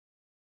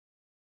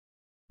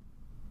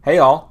Hey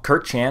all,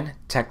 Kurt Chan,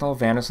 Technical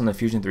Evangelist on the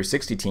Fusion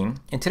 360 team,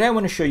 and today I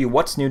want to show you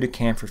what's new to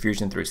CAM for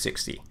Fusion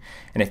 360.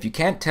 And if you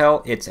can't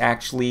tell, it's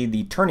actually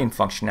the turning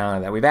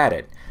functionality that we've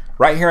added.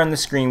 Right here on the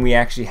screen we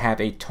actually have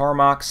a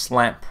Tormach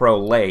Slant Pro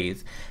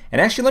lathe, and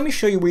actually let me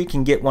show you where you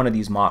can get one of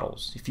these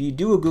models. If you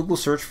do a Google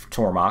search for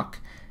Tormach,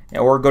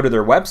 or go to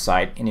their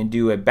website and you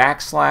do a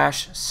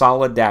 /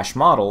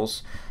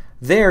 solid-models,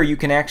 there you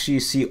can actually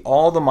see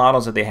all the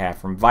models that they have,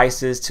 from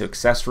vices to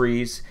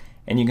accessories.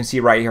 And you can see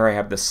right here I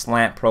have the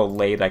Slant Pro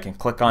lathe. I can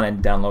click on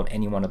and download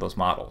any one of those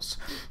models.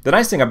 The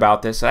nice thing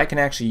about this is I can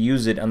actually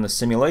use it on the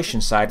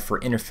simulation side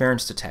for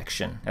interference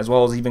detection, as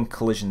well as even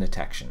collision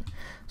detection.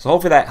 So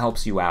hopefully that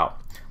helps you out.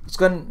 Let's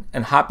go ahead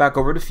and hop back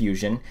over to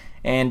Fusion.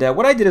 And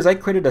what I did is I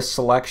created a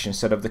selection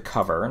set of the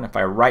cover. And if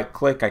I right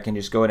click, I can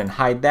just go ahead and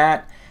hide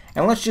that.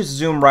 And let's just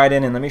zoom right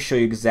in and let me show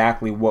you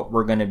exactly what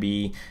we're going to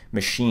be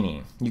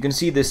machining. You can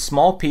see this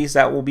small piece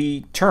that will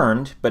be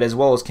turned, but as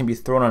well as can be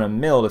thrown on a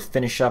mill to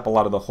finish up a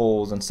lot of the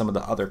holes and some of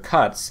the other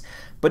cuts.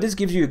 But this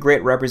gives you a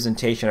great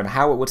representation of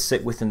how it would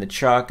sit within the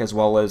chuck, as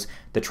well as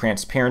the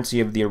transparency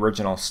of the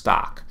original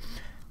stock.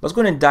 Let's go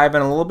ahead and dive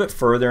in a little bit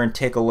further and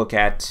take a look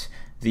at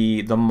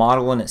the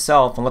model in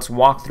itself, and let's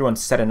walk through and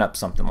setting up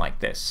something like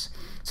this.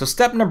 So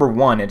step number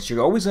one is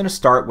you're always going to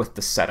start with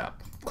the setup.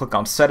 Click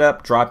on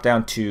Setup, drop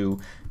down to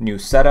New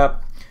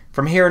Setup.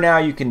 From here now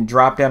you can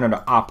drop down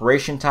into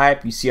Operation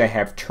Type. You see I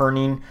have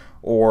turning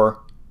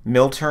or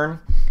mill turn.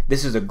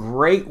 This is a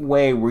great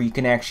way where you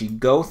can actually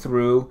go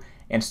through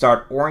and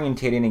start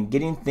orientating and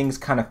getting things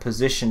kind of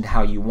positioned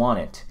how you want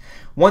it.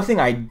 One thing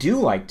I do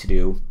like to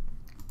do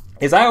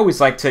is I always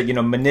like to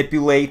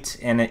manipulate,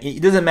 and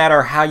it doesn't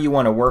matter how you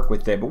want to work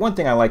with it, but one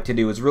thing I like to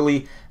do is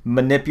really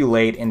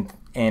manipulate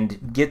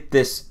and get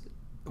this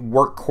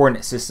work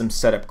coordinate system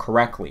set up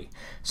correctly.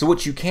 So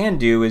what you can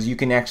do is you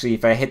can actually,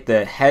 if I hit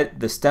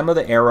the stem of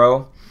the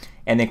arrow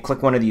and then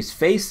click one of these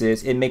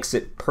faces, it makes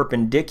it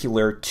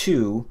perpendicular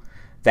to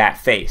that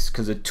face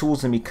because the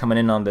tool's gonna be coming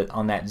in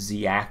on that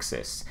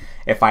Z-axis.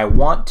 If I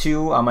want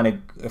to,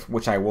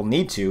 which I will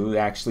need to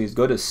actually, is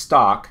go to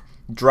stock,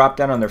 drop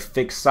down on their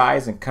fixed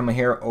size, and come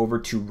here over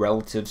to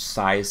relative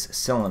size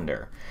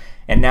cylinder.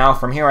 And now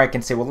from here I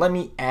can say, well, let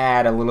me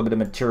add a little bit of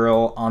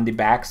material on the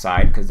back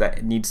side because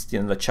that needs,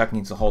 the chuck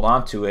needs to hold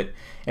on to it,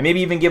 and maybe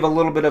even give a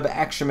little bit of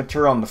extra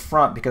material on the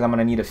front because I'm going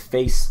to need to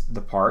face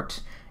the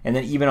part, and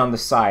then even on the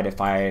side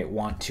if I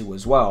want to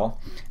as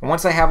well. And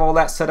once I have all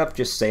that set up,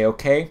 just say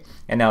OK,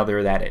 and now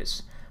there that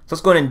is. So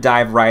let's go ahead and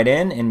dive right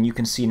in, and you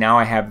can see now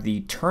I have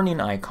the turning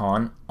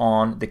icon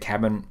on the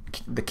cam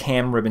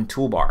ribbon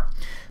toolbar.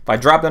 If I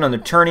drop down on the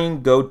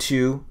turning, go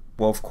to,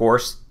 well, of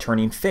course,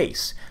 turning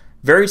face.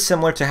 Very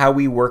similar to how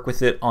we work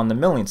with it on the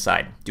milling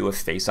side. Do a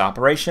face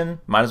operation,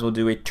 might as well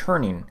do a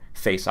turning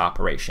face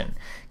operation.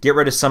 Get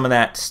rid of some of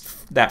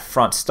that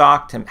front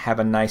stock to have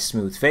a nice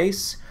smooth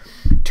face.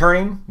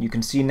 Turning, you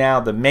can see now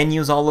the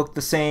menus all look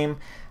the same.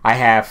 I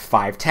have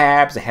 5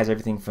 tabs. It has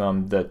everything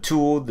from the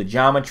tool, the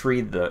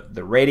geometry,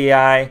 the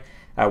radii,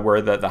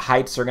 where the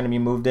heights are going to be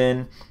moved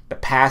in, the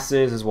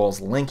passes, as well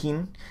as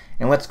linking.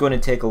 And let's go ahead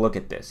and take a look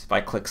at this. If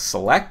I click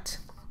select,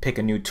 pick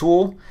a new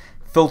tool,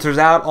 filters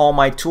out all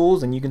my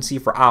tools, and you can see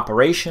for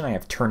operation I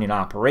have turning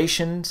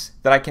operations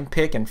that I can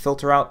pick and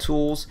filter out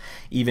tools,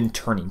 even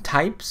turning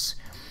types.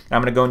 And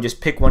I'm going to go and just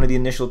pick one of the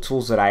initial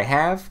tools that I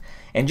have,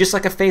 and just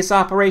like a face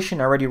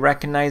operation already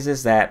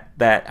recognizes that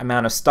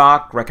amount of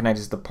stock,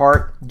 recognizes the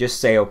part, just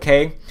say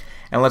OK.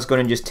 And let's go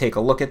ahead and just take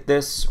a look at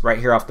this right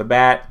here off the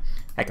bat.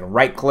 I can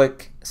right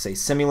click, say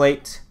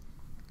simulate.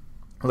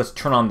 Let's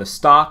turn on the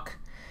stock,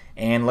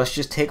 and let's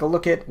just take a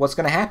look at what's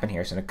going to happen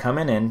here. It's going to come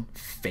in and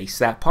face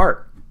that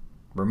part.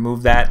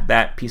 Remove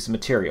that piece of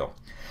material.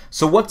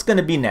 So what's going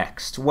to be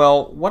next?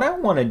 Well, what I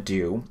want to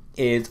do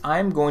is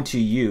I'm going to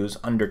use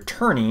under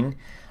turning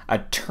a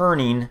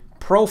turning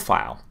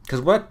profile,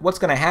 because what's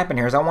going to happen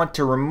here is I want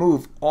to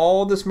remove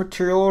all this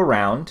material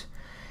around,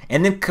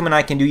 and then come and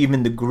I can do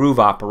even the groove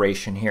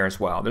operation here as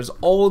well. There's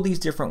all these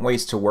different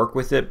ways to work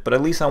with it, but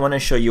at least I want to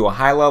show you a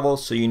high level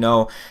so you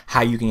know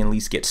how you can at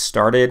least get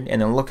started,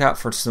 and then look out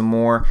for some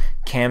more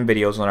CAM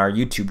videos on our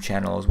YouTube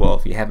channel as well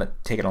if you haven't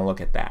taken a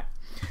look at that.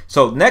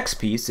 So next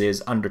piece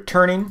is under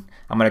turning.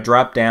 I'm going to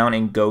drop down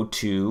and go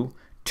to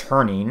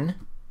turning.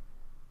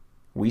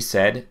 We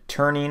said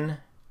turning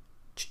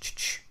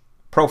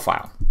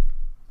profile.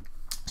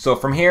 So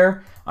from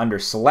here under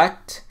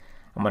select,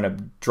 I'm going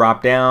to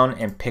drop down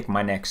and pick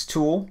my next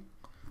tool,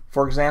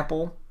 for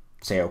example,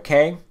 say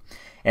OK.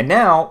 And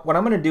now what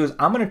I'm going to do is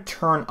I'm going to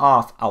turn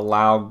off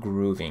allow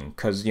grooving,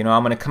 because I'm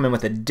going to come in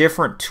with a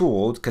different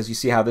tool, because you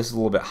see how this is a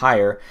little bit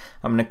higher.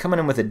 I'm going to come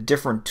in with a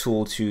different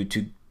tool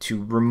to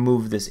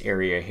remove this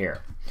area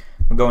here.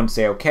 I'll go and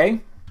say OK,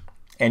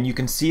 and you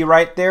can see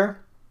right there,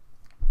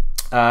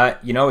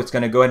 it's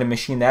going to go ahead and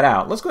machine that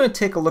out. Let's go ahead and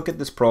take a look at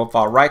this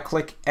profile. Right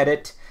click,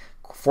 edit.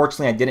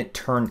 Fortunately, I didn't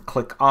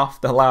click off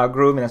the allow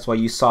groove, and that's why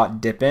you saw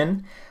it dip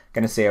in.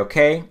 Going to say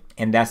OK,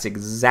 and that's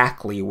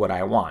exactly what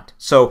I want.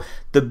 So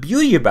the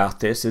beauty about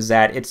this is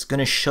that it's going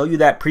to show you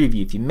that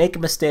preview. If you make a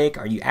mistake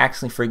or you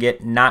actually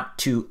forget not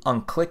to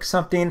unclick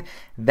something,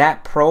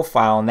 that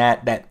profile and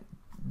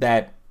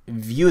that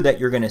view that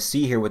you're going to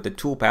see here with the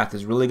toolpath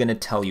is really going to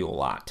tell you a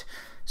lot.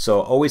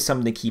 So always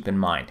something to keep in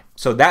mind.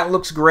 So that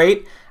looks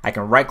great. I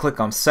can right click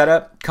on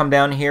setup, come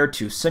down here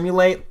to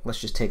simulate. Let's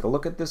just take a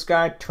look at this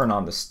guy, turn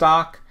on the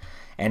stock,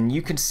 and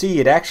you can see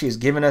it actually is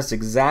giving us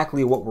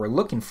exactly what we're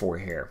looking for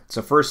here.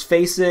 So first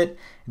face it,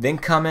 then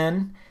come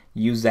in,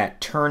 use that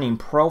turning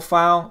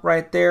profile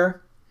right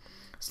there.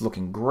 It's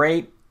looking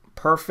great,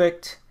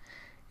 perfect,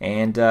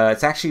 and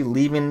it's actually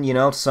leaving, you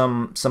know,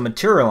 some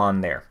material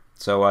on there.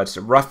 So it's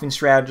a roughing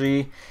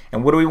strategy.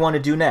 And what do we want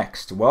to do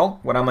next?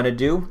 Well, what I'm going to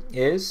do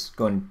is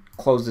go and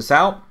close this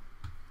out.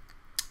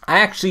 I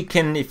actually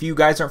can, if you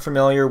guys aren't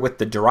familiar with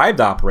the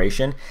derived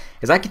operation,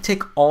 is I can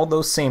take all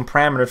those same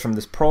parameters from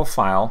this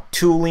profile,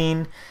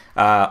 tooling,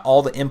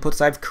 all the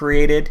inputs I've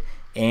created,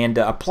 and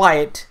apply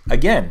it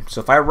again.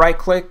 So if I right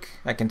click,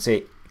 I can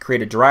say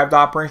create a derived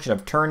operation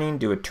of turning,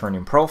 do a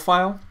turning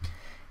profile.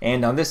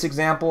 And on this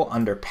example,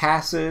 under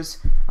passes,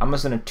 I'm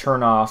just going to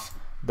turn off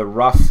the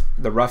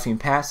roughing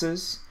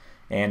passes,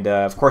 and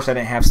of course I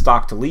didn't have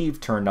stock to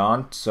leave turned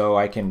on, so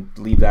I can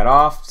leave that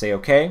off, say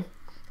OK.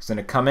 It's going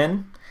to come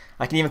in.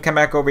 I can even come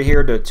back over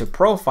here to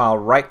profile,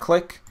 right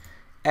click,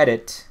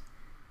 edit,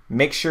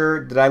 make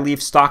sure that I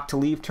leave stock to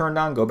leave turned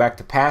on, go back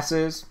to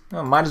passes.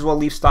 Well, might as well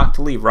leave stock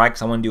to leave, right,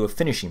 because I want to do a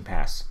finishing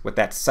pass with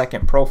that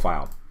second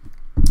profile.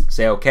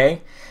 Say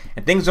OK,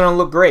 and things are going to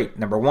look great.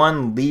 Number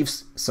one, leave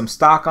some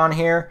stock on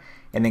here,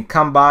 and then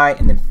come by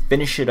and then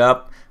finish it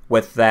up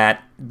with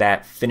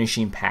that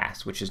finishing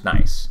pass, which is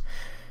nice.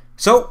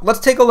 So let's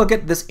take a look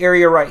at this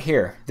area right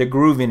here, the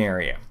grooving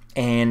area.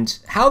 And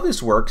how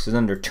this works is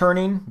under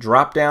turning,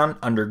 drop down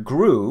under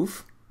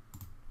groove.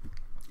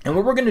 And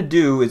what we're going to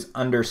do is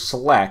under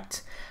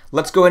select,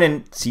 let's go ahead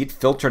and see it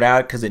filtered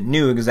out because it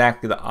knew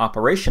exactly the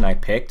operation I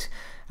picked.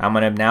 I'm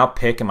going to now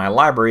pick in my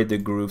library the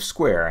groove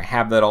square. I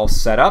have that all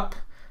set up.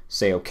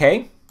 Say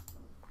OK.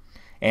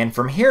 And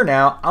from here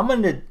now, I'm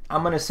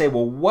gonna say,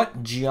 well,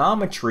 what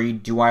geometry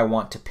do I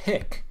want to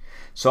pick?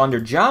 So under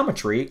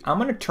geometry, I'm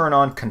gonna turn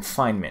on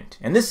confinement,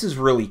 and this is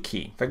really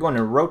key. If I go in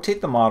and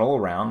rotate the model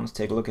around, let's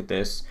take a look at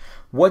this.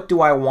 What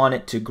do I want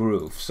it to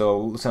groove? So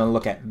let's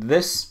look at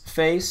this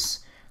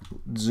face,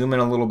 zoom in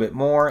a little bit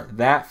more.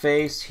 That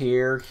face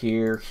here,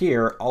 here,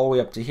 here, all the way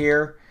up to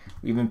here.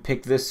 We even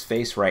picked this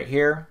face right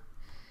here.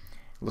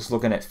 Let's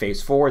looking at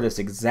face 4. That's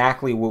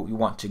exactly what we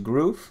want to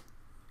groove.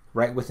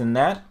 Right within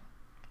that.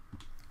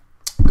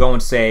 Go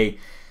and say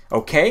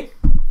OK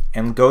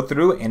and go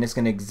through, and it's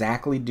going to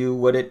exactly do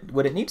what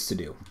it needs to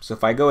do. So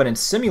if I go ahead and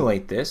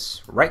simulate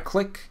this, right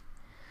click,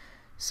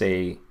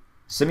 say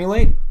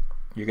simulate,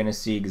 you're going to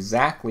see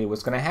exactly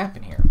what's going to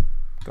happen here.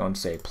 Go and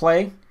say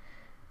play,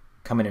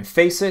 come in and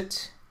face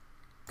it,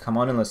 come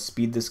on and let's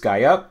speed this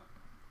guy up,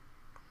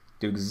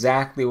 do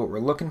exactly what we're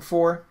looking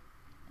for.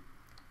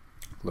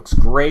 Looks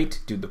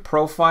great. Do the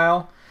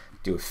profile,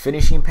 do a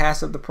finishing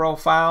pass of the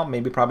profile,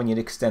 maybe probably need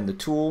to extend the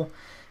tool,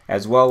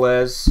 as well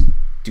as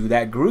do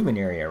that grooving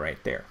area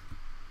right there.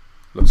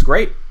 Looks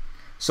great.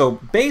 So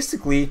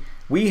basically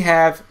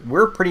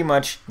we're pretty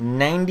much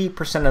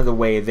 90% of the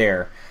way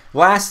there.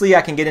 Lastly,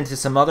 I can get into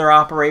some other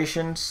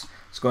operations.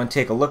 Let's go and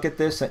take a look at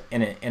this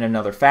in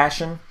another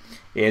fashion.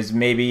 Is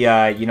maybe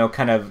you know,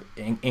 kind of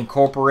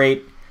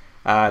incorporate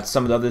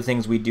some of the other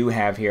things we do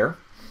have here.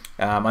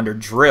 Under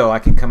drill, I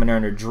can come in here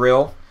under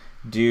drill,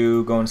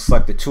 go and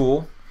select the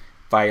tool.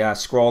 If I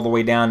scroll all the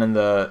way down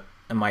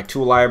in my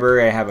tool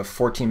library, I have a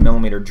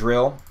 14mm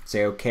drill.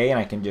 Say OK, and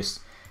I can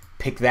just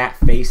pick that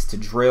face to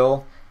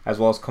drill, as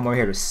well as come over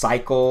here to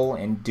cycle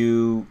and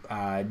do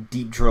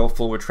deep drill,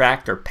 full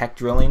retract, or peck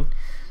drilling.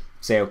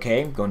 Say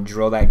OK, go and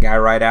drill that guy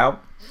right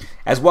out.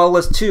 As well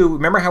as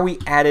remember how we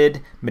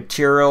added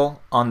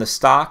material on the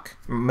stock,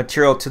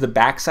 material to the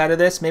back side of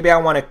this? Maybe I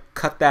want to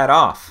cut that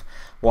off.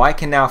 Well, I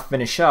can now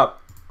finish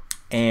up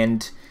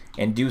and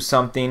do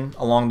something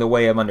along the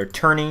way of under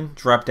turning,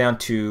 drop down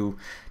to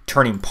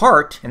turning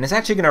part, and it's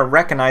actually going to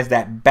recognize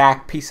that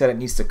back piece that it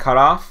needs to cut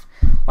off.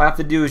 All I have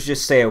to do is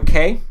just say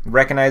OK,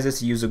 recognize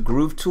this, use a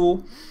groove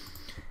tool,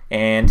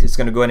 and it's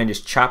going to go ahead and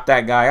just chop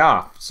that guy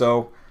off.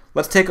 So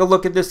let's take a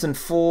look at this on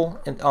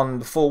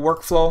the full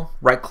workflow.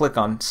 Right click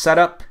on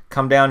setup,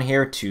 come down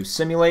here to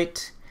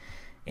simulate,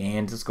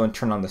 and let's go and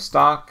turn on the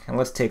stock, and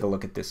let's take a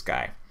look at this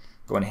guy.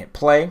 Go and hit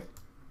play,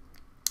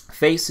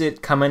 face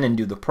it, come in and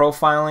do the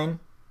profiling,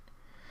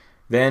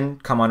 then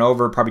come on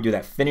over, probably do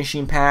that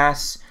finishing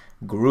pass,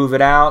 groove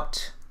it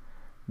out,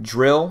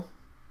 drill,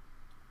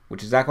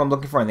 which is exactly what I'm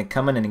looking for, and then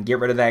come in and get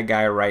rid of that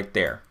guy right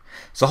there.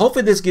 So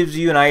hopefully this gives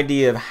you an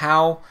idea of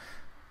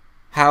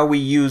how we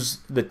use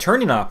the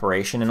turning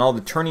operation and all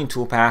the turning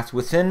toolpaths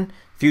within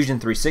Fusion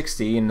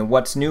 360 and the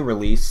What's New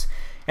release.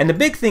 And the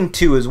big thing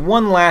too is,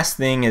 one last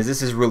thing is,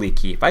 this is really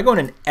key. If I go in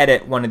and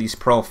edit one of these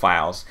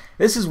profiles,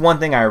 this is one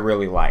thing I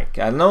really like.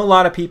 I know a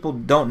lot of people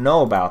don't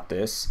know about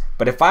this,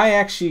 but if I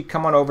actually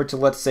come on over to,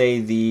 let's say,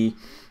 the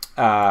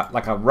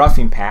like a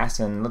roughing pass,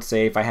 and let's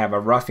say if I have a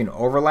roughing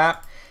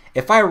overlap,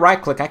 if I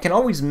right click, I can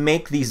always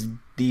make these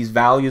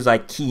values I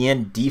key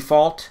in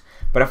default.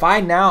 But if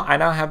I now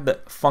have the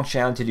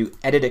functionality to do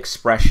edit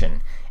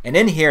expression, and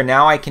in here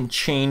now I can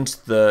change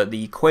the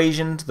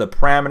equations, the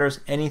parameters,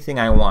 anything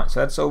I want. So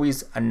that's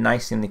always a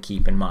nice thing to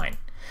keep in mind.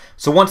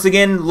 So once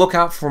again, look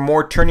out for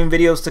more turning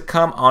videos to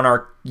come on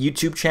our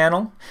YouTube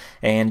channel,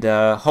 and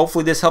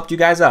hopefully this helped you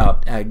guys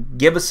out.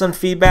 Give us some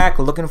feedback.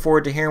 We're looking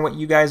forward to hearing what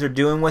you guys are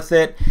doing with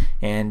it,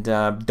 and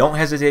don't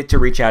hesitate to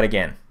reach out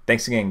again.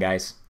 Thanks again,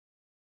 guys.